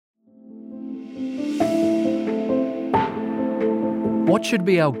What should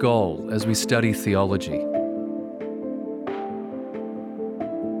be our goal as we study theology?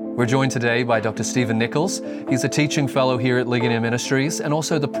 We're joined today by Dr. Stephen Nichols. He's a teaching fellow here at Ligonier Ministries and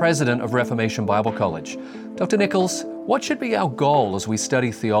also the president of Reformation Bible College. Dr. Nichols, what should be our goal as we study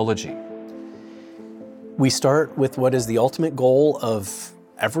theology? We start with what is the ultimate goal of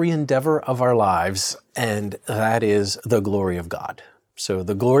every endeavor of our lives, and that is the glory of God. So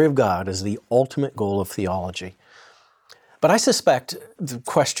the glory of God is the ultimate goal of theology. But I suspect the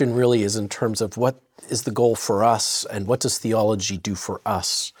question really is in terms of what is the goal for us and what does theology do for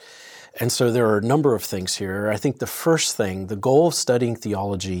us? And so there are a number of things here. I think the first thing, the goal of studying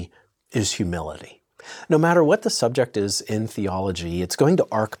theology is humility. No matter what the subject is in theology, it's going to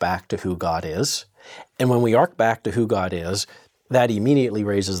arc back to who God is. And when we arc back to who God is, that immediately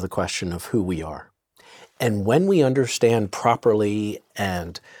raises the question of who we are. And when we understand properly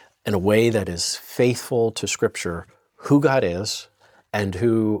and in a way that is faithful to Scripture who God is and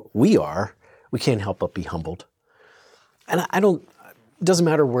who we are, we can't help but be humbled. And it doesn't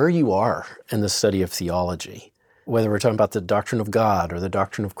matter where you are in the study of theology, whether we're talking about the doctrine of God or the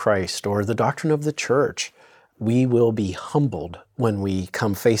doctrine of Christ or the doctrine of the church, we will be humbled when we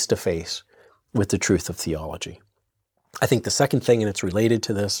come face to face with the truth of theology. I think the second thing, and it's related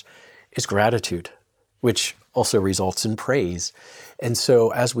to this, is gratitude, which also results in praise. And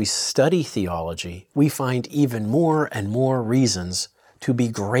so as we study theology, we find even more and more reasons to be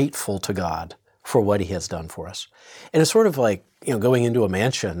grateful to God for what He has done for us. And it's sort of like, going into a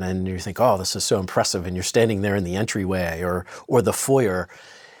mansion and you think, oh, this is so impressive, and you're standing there in the entryway or the foyer,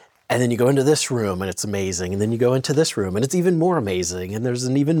 and then you go into this room and it's amazing, and then you go into this room and it's even more amazing, and there's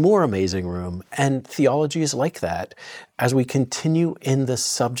an even more amazing room. And theology is like that. As we continue in the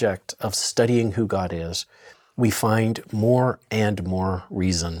subject of studying who God is, we find more and more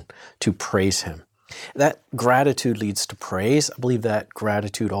reason to praise Him. That gratitude leads to praise. I believe that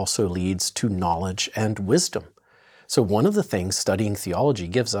gratitude also leads to knowledge and wisdom. So one of the things studying theology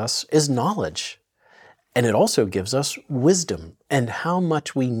gives us is knowledge. And it also gives us wisdom and how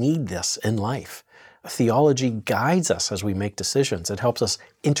much we need this in life. Theology guides us as we make decisions. It helps us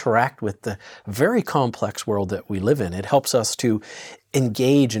interact with the very complex world that we live in. It helps us to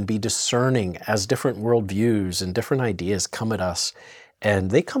engage and be discerning as different worldviews and different ideas come at us.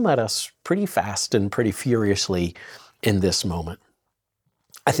 And they come at us pretty fast and pretty furiously in this moment.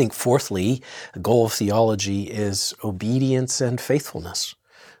 I think fourthly, the goal of theology is obedience and faithfulness.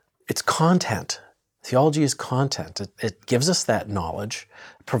 It's content. Theology is content. It gives us that knowledge,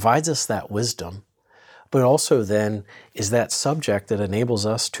 provides us that wisdom, but it also then is that subject that enables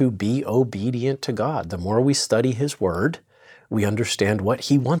us to be obedient to God. The more we study His Word, we understand what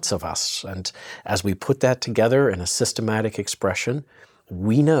He wants of us. And as we put that together in a systematic expression,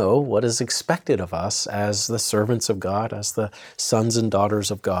 we know what is expected of us as the servants of God, as the sons and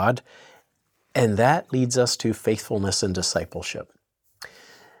daughters of God, and that leads us to faithfulness and discipleship.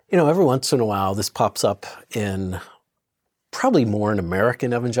 Every once in a while, this pops up in probably more in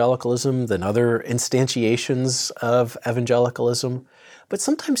American evangelicalism than other instantiations of evangelicalism. But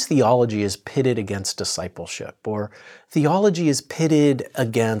sometimes theology is pitted against discipleship, or theology is pitted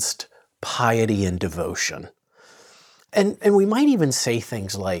against piety and devotion. And we might even say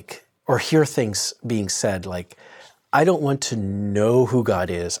things like, or hear things being said like, I don't want to know who God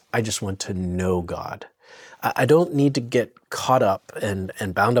is, I just want to know God. I don't need to get caught up and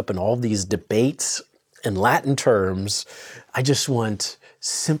bound up in all these debates in Latin terms. I just want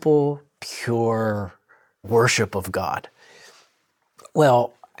simple, pure worship of God.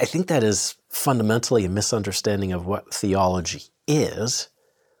 Well, I think that is fundamentally a misunderstanding of what theology is,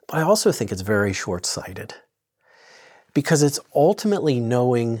 but I also think it's very short-sighted because it's ultimately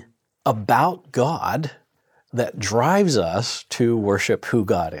knowing about God that drives us to worship who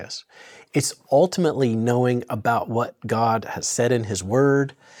God is. It's ultimately knowing about what God has said in His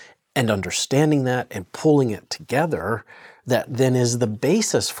Word and understanding that and pulling it together that then is the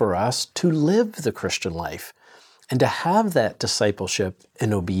basis for us to live the Christian life and to have that discipleship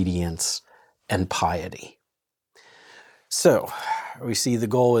and obedience and piety. So we see the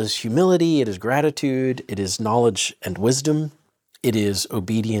goal is humility, it is gratitude, it is knowledge and wisdom, it is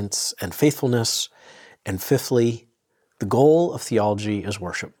obedience and faithfulness, and fifthly, the goal of theology is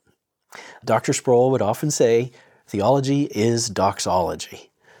worship. Dr. Sproul would often say, theology is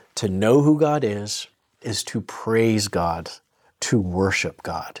doxology. To know who God is to praise God, to worship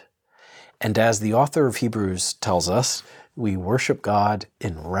God. And as the author of Hebrews tells us, we worship God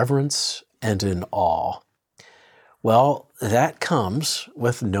in reverence and in awe. Well, that comes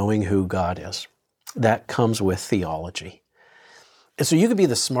with knowing who God is. That comes with theology. So you could be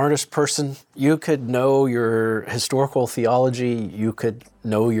the smartest person. You could know your historical theology. You could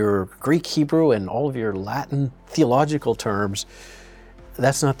know your Greek, Hebrew, and all of your Latin theological terms.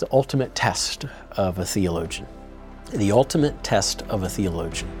 That's not the ultimate test of a theologian. The ultimate test of a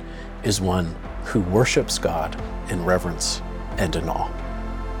theologian is one who worships God in reverence and in awe.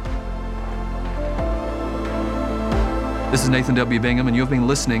 This is Nathan W. Bingham, and you've been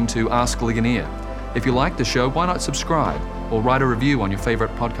listening to Ask Ligonier. If you like the show, why not subscribe or write a review on your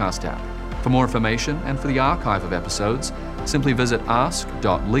favorite podcast app? For more information and for the archive of episodes, simply visit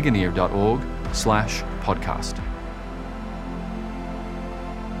ask.ligonier.org/podcast.